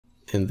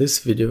In this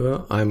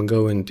video I'm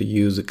going to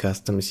use the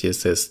Custom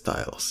CSS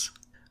Styles.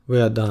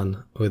 We are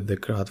done with the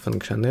CRUD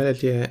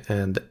functionality,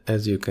 and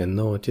as you can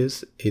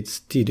notice, it's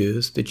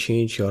tedious to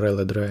change URL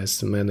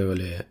address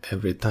manually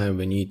every time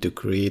we need to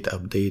create,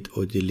 update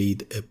or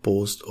delete a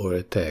post or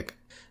a tag.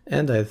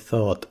 And I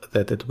thought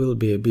that it will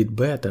be a bit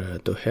better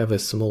to have a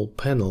small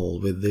panel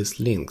with these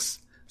links,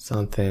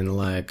 something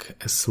like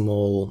a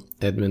small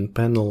admin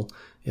panel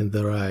in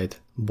the right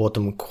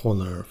bottom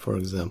corner, for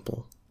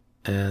example.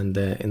 And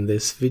in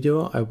this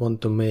video I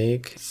want to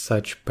make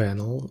such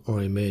panel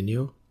or a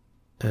menu,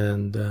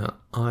 and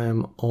I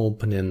am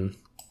opening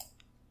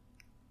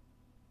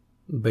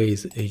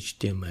base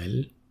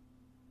HTML,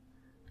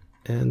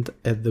 and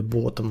at the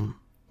bottom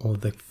of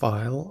the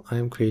file I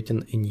am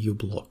creating a new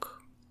block.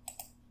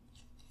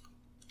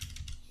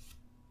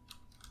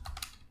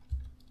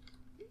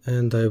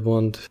 And I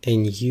want a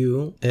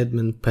new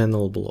admin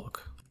panel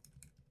block.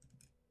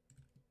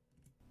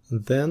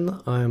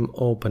 Then I'm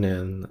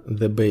opening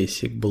the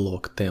basic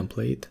block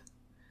template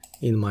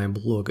in my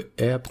blog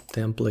app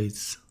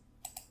templates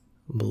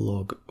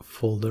blog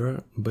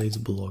folder base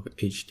block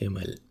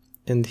HTML.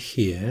 And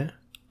here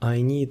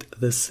I need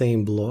the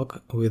same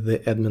block with the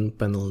admin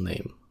panel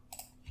name.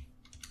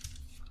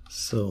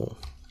 So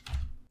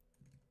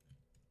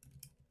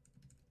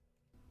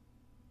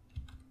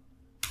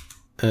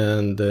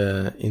and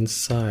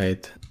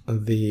inside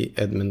the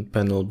admin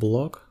panel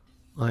block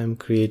I'm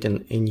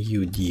creating a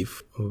new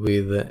div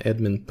with the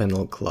admin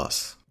panel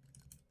class.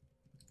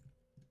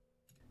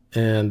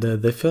 And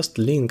the first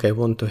link I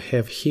want to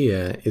have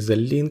here is a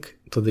link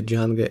to the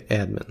Django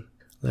admin.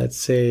 Let's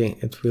say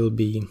it will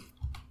be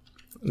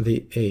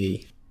the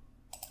A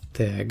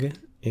tag,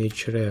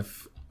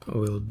 href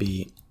will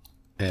be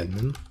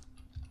admin,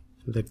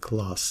 the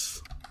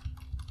class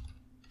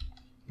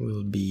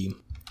will be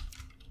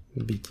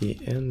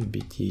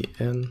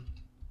btn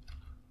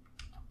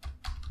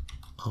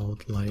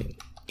outline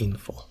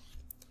info,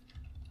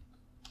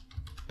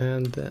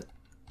 and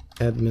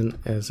admin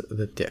as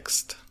the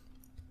text.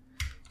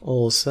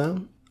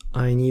 Also,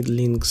 I need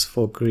links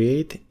for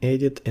create,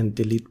 edit and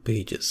delete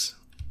pages.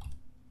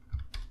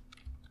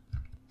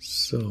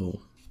 So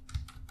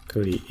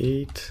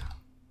create,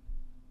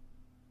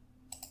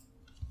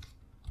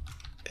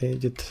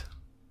 edit,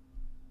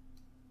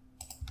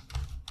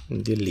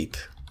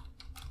 delete,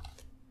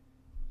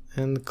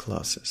 and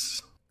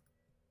classes.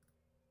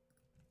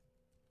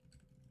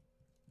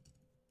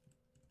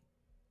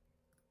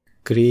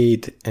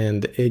 Create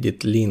and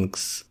edit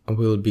links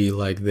will be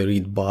like the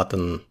read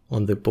button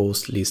on the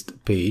post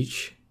list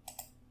page,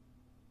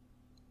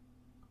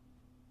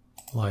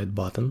 light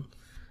button,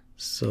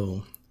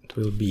 so it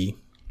will be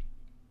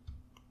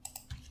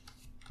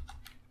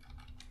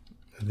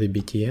the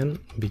btn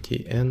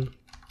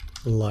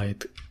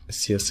light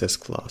CSS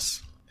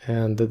class,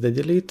 and the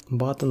delete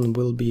button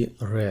will be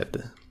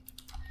red,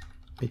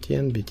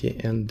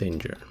 btn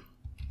danger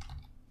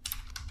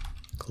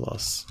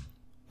class.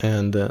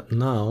 And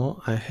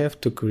now I have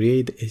to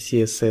create a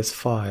CSS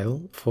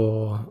file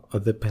for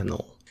the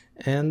panel,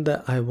 and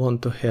I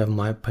want to have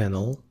my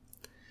panel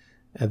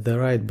at the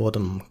right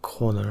bottom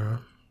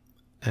corner,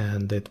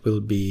 and it will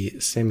be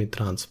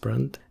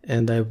semi-transparent,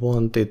 and I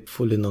want it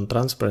fully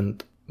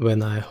non-transparent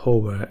when I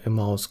hover a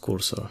mouse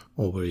cursor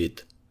over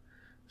it.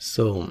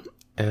 So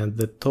at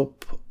the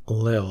top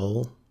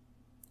level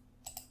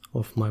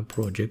of my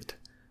project,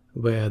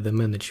 where the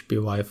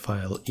manage.py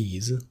file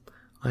is,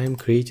 I am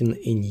creating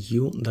a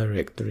new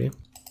directory,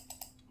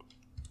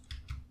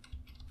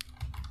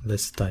 the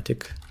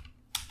static,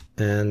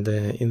 and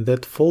in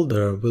that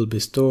folder will be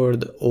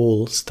stored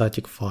all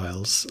static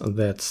files,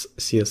 that's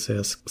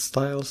Css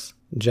Styles,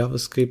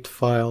 JavaScript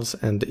files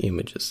and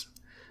images.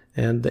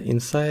 And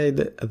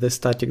inside the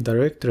static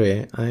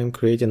directory I am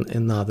creating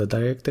another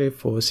directory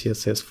for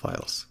CSS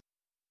files,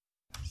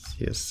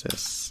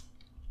 CSS.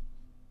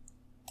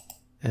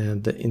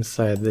 And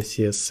inside the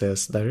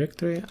CSS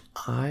directory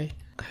I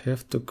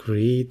have to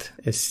create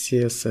a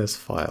CSS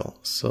file,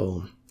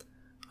 so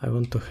I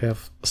want to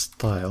have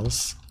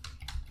styles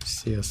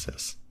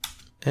CSS,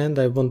 and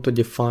I want to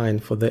define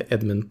for the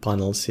admin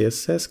panel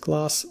CSS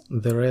class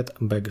the red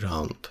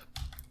background.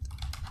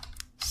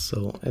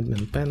 So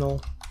admin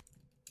panel.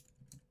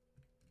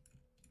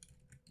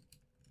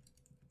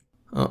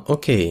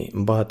 Okay,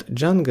 but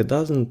Django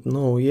doesn't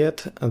know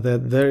yet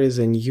that there is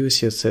a new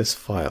CSS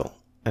file,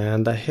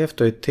 and I have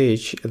to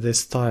attach the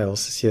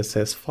styles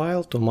CSS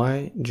file to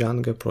my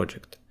Django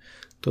project.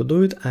 To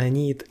do it I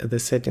need the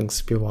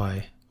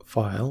settings.py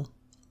file,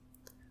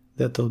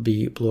 that will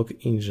be block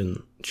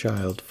engine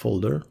child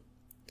folder,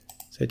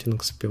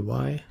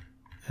 settings.py,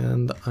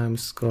 and I'm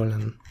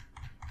scrolling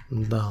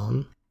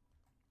down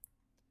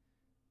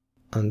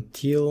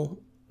until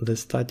the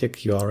static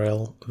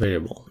URL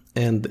variable.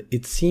 And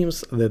it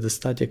seems that the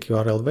static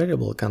URL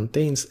variable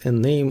contains a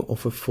name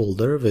of a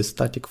folder with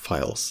static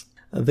files.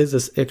 This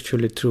is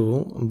actually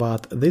true,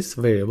 but this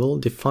variable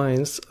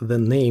defines the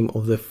name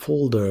of the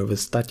folder with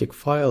static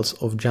files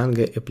of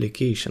Django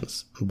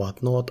applications,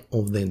 but not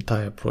of the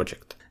entire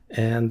project.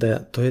 And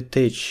to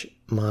attach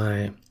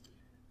my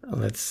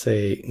let's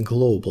say,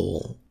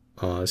 global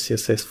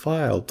CSS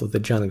file to the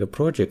Django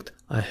project,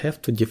 I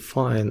have to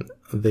define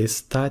the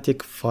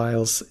static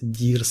files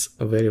dirs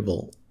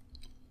variable.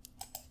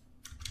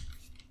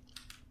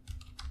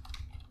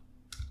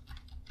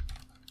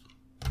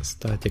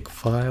 Static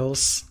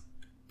files,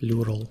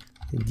 plural,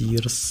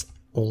 dirs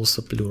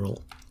also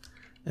plural,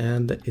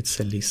 and it's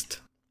a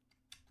list.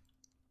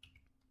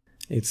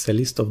 It's a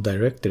list of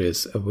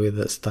directories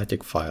with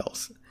static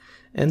files.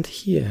 And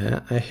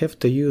here I have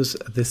to use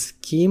the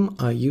scheme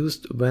I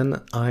used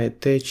when I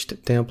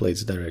attached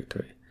templates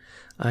directory.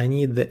 I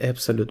need the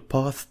absolute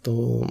path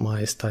to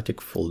my static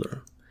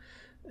folder,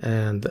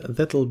 and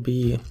that'll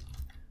be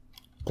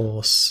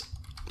os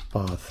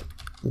path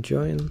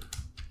join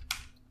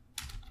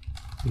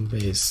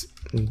base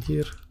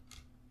dir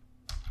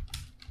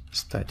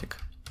static.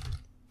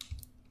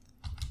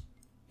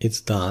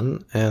 It's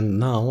done, and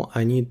now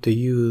I need to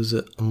use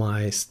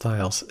my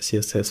styles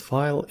CSS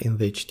file in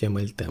the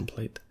HTML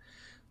template.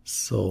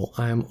 So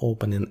I'm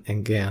opening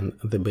again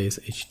the base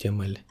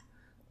HTML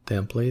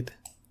template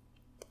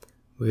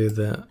with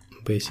the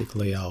basic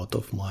layout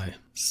of my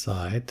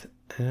site,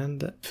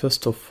 and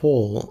first of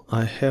all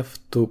I have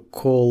to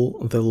call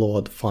the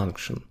load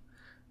function,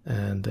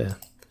 and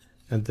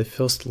at the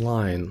first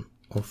line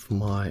of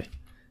my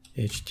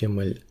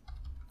HTML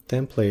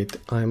template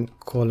I'm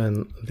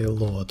calling the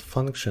load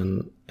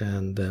function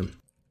and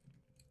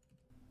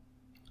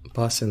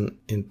passing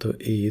into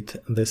it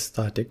the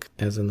static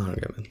as an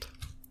argument.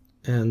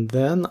 And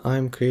then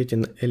I'm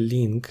creating a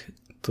link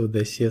to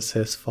the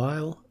CSS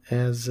file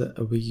as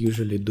we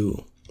usually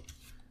do.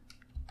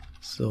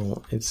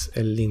 So it's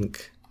a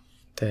link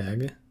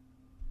tag,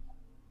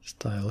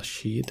 style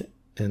sheet,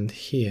 and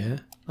here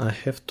I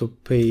have to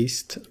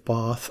paste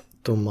path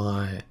to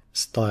my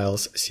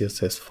styles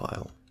CSS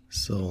file.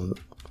 So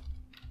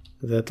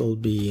that'll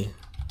be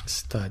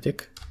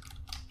static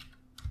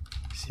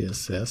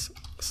CSS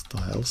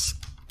styles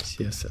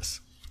CSS.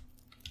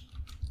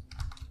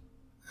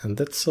 And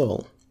that's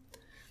all.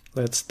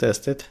 Let's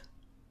test it.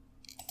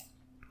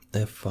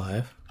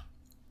 F5.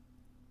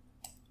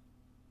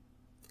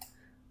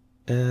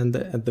 And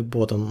at the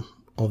bottom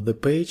of the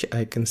page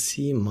I can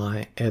see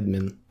my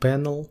admin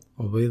panel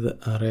with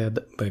a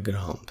red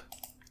background.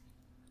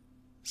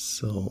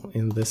 So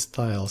in the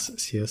styles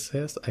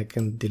CSS I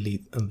can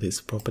delete this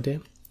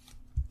property.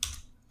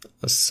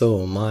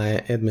 So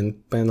my admin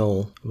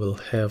panel will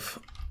have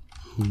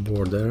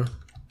border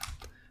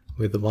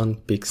with 1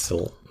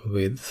 pixel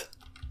width,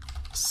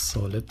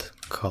 solid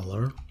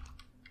color.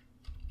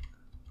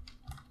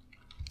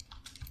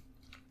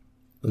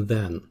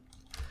 Then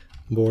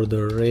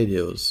border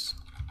radius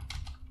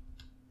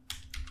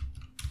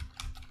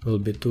will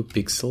be 2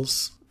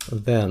 pixels.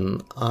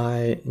 Then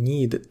I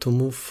need to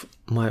move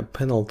my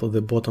panel to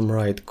the bottom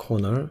right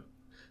corner,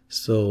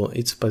 so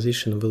its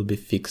position will be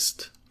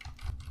fixed.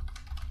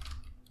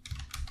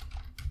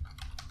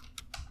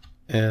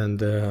 And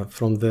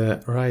from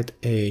the right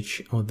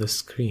edge of the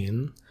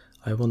screen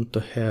I want to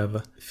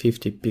have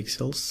 50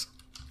 pixels,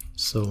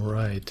 so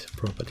right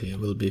property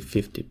will be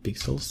 50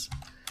 pixels,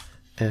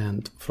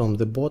 and from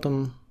the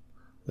bottom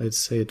let's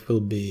say it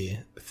will be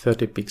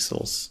 30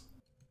 pixels.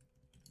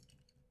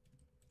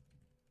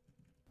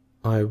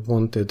 I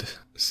wanted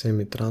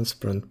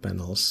semi-transparent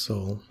panels,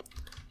 so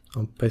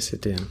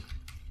opacity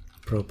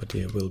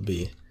property will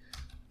be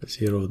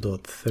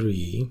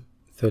 0.3,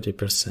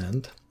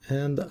 30%.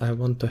 And I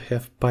want to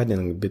have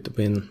padding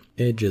between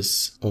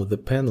edges of the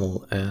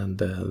panel and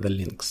the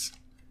links.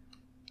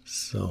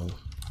 So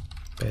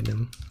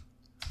padding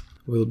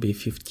will be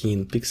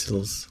 15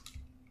 pixels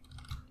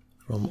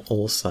from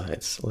all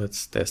sides.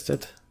 Let's test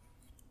it.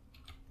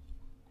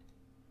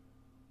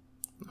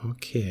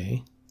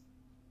 Okay.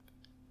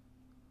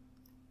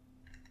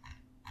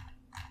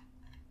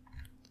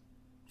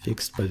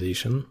 Fixed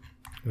position.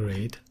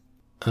 Great.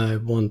 I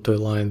want to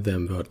align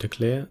them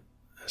vertically.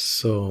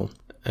 So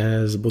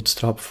as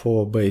Bootstrap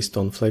 4 based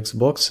on flex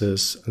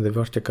boxes, the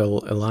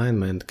vertical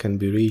alignment can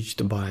be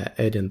reached by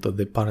adding to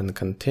the parent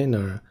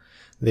container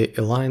the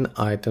align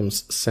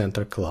items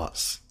center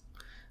class.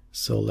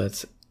 So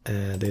let's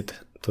add it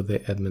to the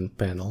admin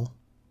panel.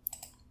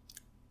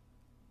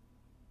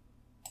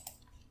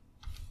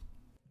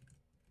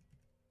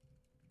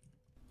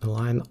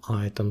 Align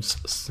items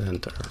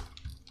center.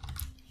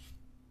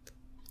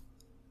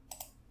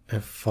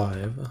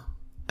 F5,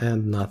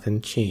 and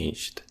nothing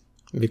changed.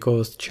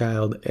 Because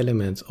child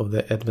elements of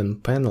the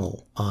admin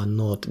panel are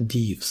not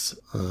divs,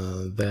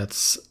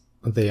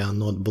 they are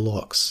not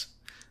blocks,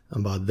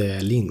 but they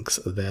are links,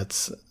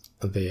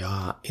 they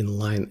are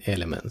inline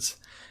elements.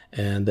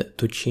 And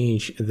to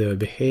change their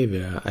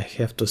behavior I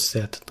have to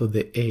set to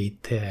the A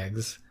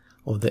tags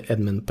of the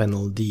admin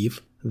panel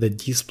div the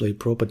display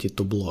property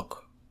to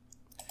block.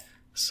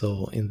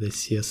 So in the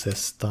CSS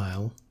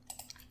style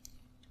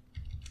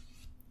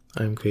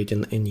I'm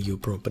creating a new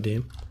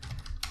property,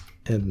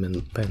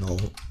 admin panel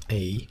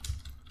A,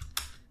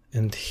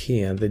 and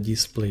here the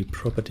display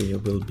property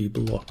will be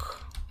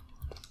block.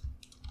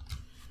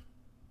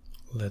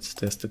 Let's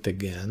test it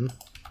again.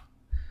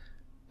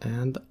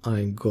 and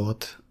I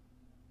got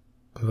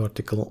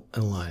vertical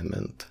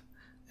alignment,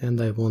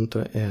 and I want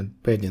to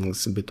add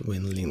paddings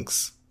between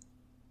links,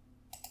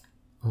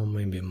 or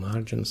maybe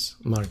margin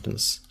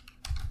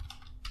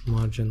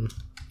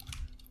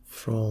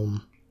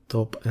from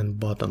top and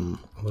bottom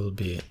will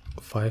be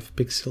 5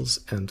 pixels,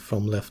 and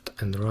from left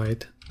and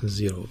right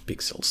 0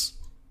 pixels.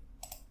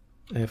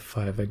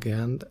 F5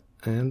 again,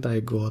 and I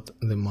got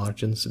the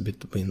margins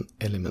between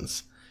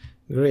elements.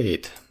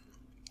 Great.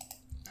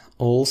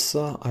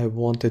 Also, I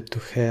wanted to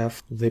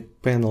have the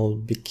panel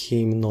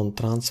become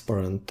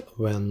non-transparent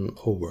when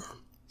hover.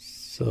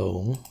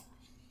 So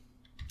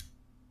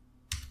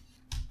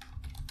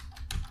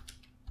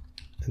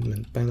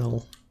admin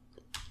panel,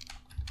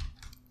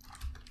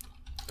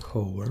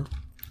 hover,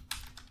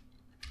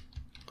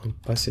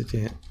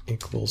 opacity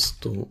equals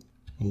to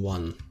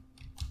 1.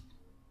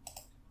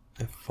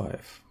 F5.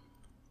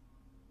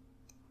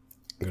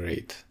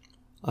 Great.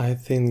 I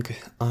think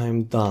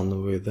I'm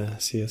done with the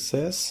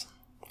CSS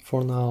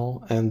for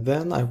now, and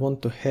then I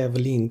want to have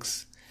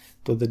links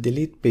to the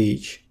delete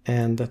page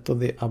and to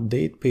the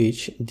update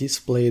page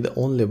displayed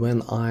only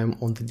when I'm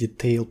on the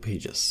detail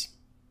pages.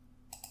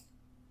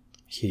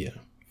 Here,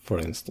 for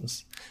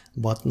instance,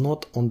 but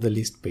not on the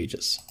list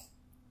pages.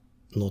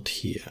 Not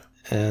here.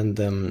 And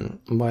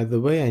by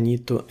the way, I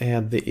need to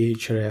add the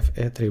href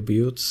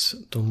attributes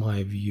to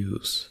my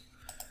views.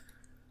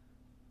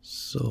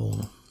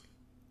 So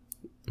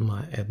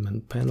my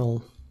admin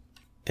panel,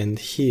 and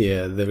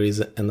here there is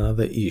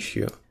another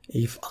issue.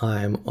 If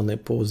I'm on a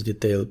post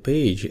detail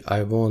page,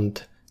 I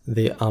want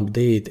the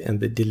update and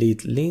the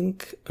delete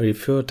link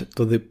referred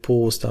to the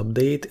post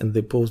update and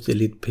the post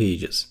delete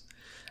pages.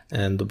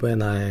 And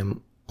when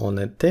I'm on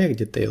a tag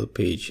detail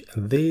page,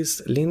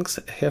 these links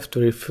have to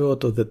refer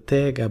to the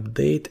tag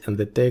update and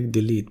the tag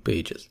delete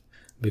pages,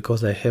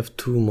 because I have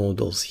two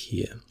models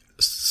here.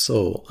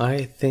 So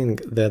I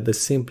think that the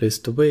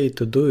simplest way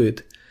to do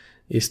it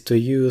is to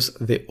use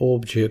the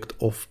object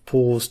of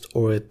post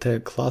or a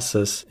tag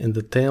classes in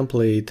the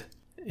template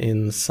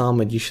in some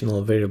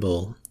additional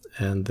variable,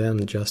 and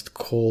then just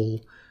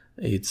call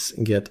its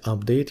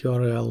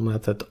getUpdateURL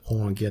method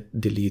or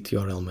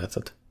getDeleteURL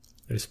method,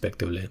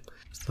 respectively.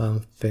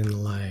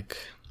 Something like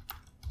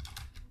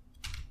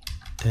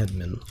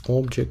admin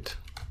object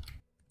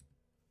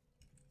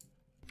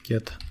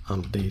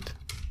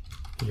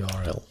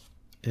getUpdateURL,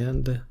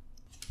 and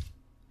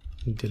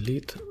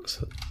delete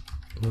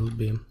will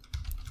be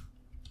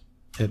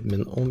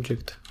admin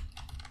object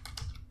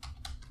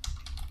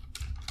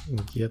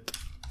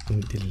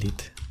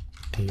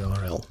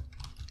getDeleteURL.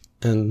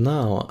 And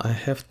now I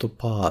have to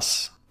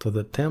pass to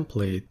the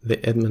template the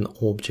admin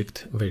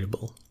object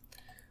variable.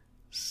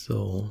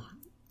 So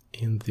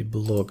in the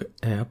blog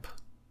app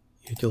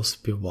utils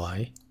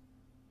py,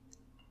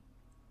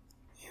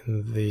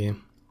 in the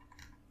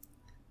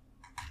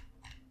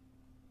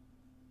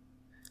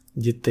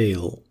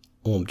detail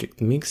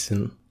object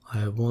mixin,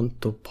 I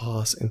want to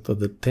pass into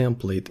the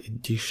template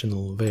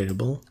additional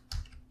variable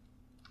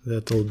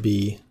that will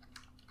be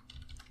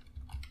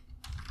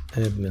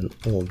admin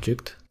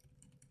object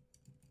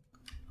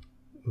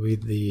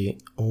with the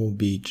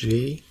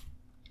obj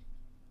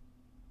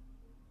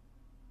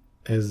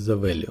as the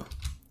value.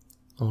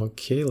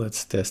 Okay,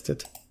 let's test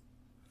it.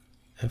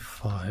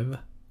 F5.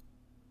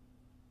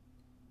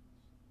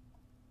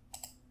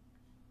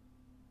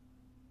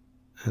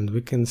 And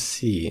we can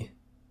see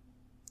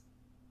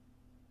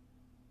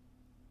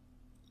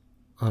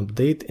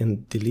update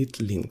and delete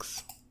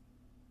links.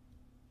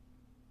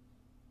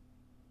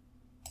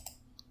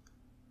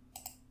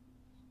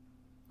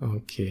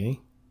 Okay.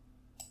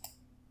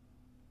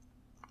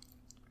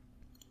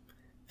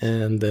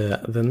 And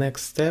the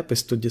next step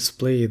is to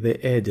display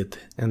the edit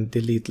and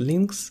delete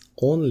links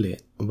only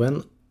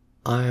when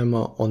I'm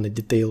on the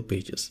detail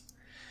pages.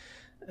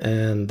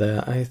 And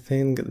I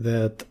think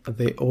that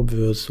the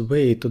obvious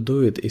way to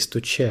do it is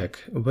to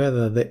check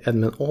whether the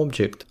admin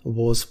object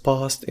was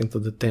passed into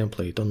the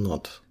template or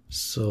not.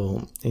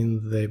 So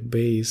in the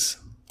base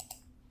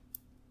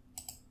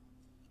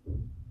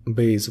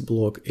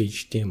block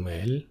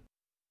HTML,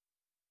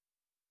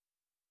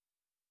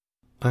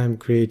 I'm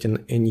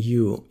creating a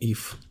new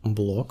if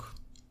block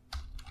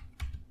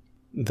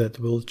that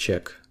will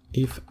check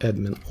if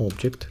admin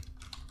object,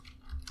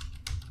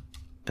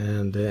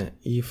 and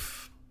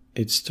if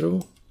it's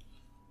true,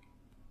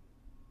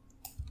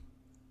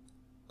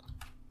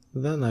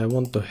 then I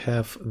want to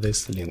have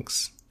these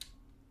links.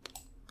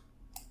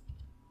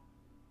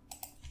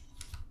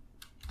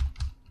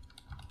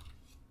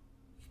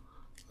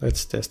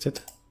 Let's test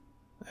it.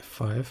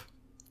 F5.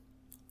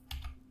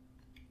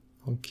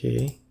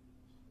 Okay.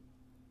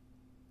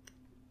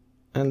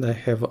 And I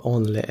have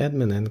only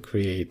admin and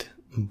create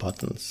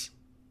buttons.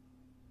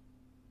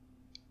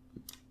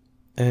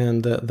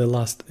 And the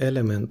last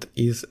element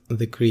is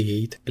the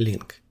create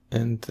link.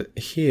 And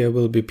here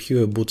will be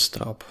pure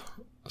bootstrap.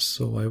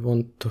 So I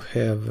want to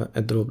have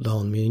a drop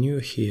down menu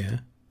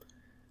here.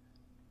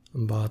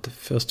 But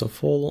first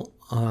of all,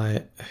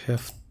 I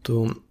have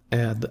to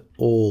add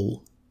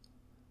all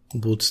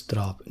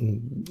bootstrap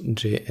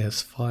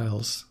JS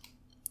files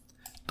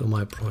to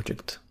my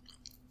project.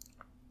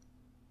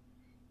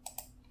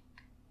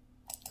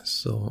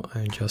 So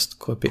I just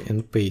copy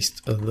and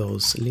paste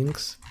those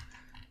links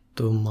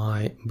to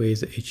my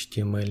base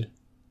HTML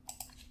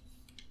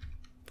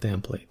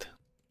template.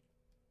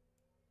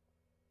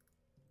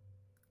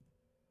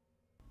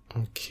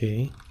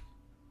 Okay.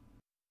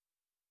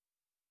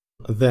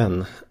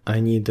 Then I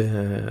need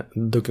a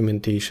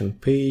documentation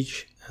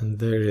page, and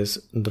there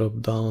is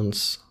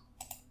drop-downs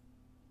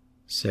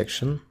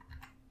section.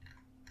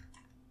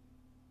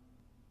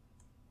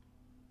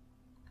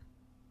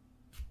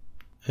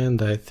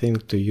 And I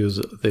think to use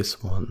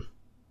this one.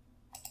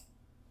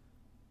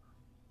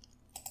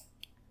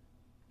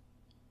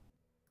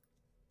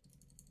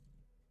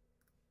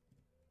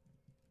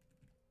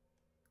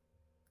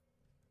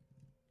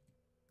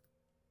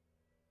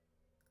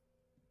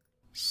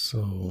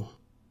 So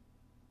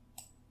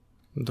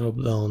drop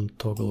down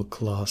toggle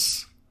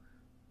class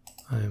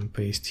I am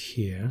paste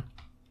here,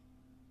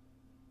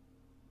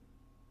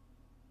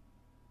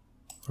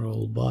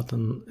 roll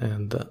button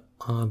and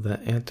other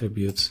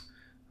attributes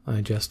I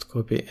just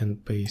copy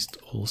and paste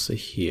also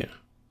here.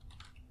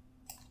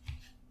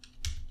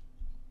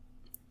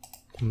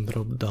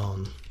 Drop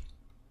down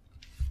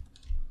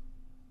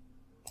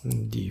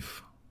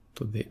div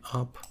to the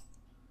up.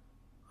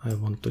 I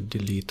want to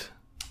delete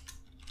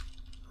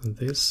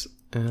this,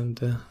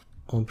 and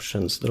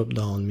options, drop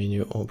down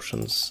menu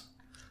options,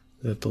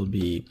 that will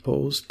be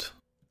post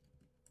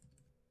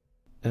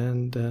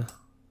and a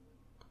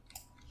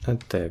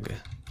tag.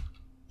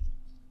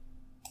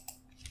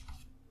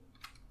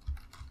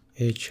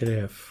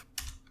 href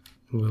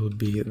will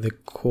be the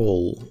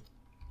call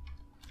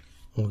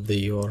of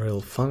the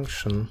URL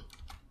function,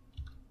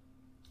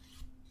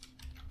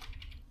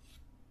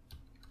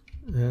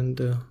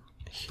 and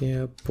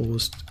here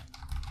post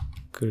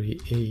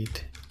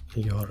create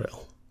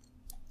URL.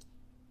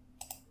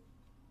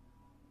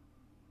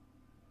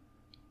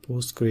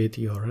 Post create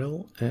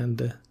URL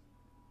and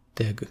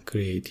tag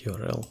create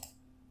URL.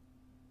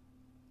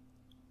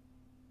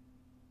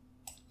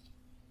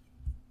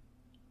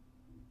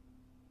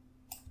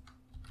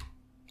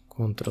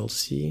 Ctrl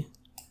C,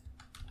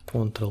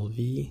 Ctrl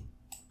V,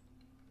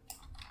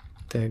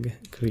 tag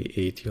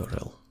create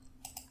URL.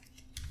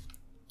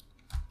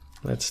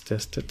 Let's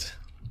test it.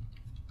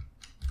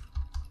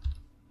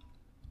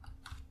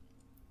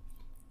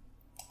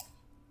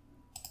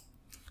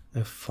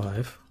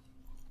 F5,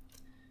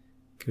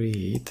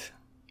 create,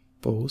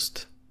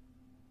 post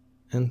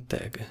and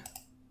tag.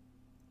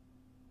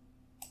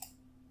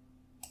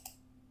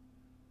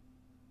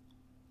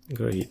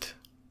 Great.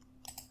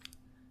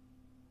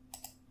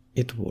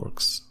 It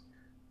works.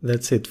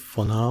 That's it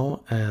for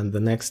now, and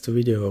the next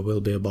video will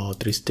be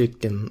about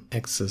restricting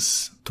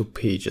access to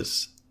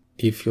pages.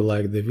 If you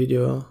like the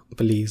video,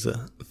 please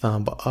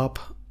thumb up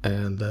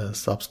and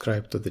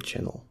subscribe to the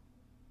channel.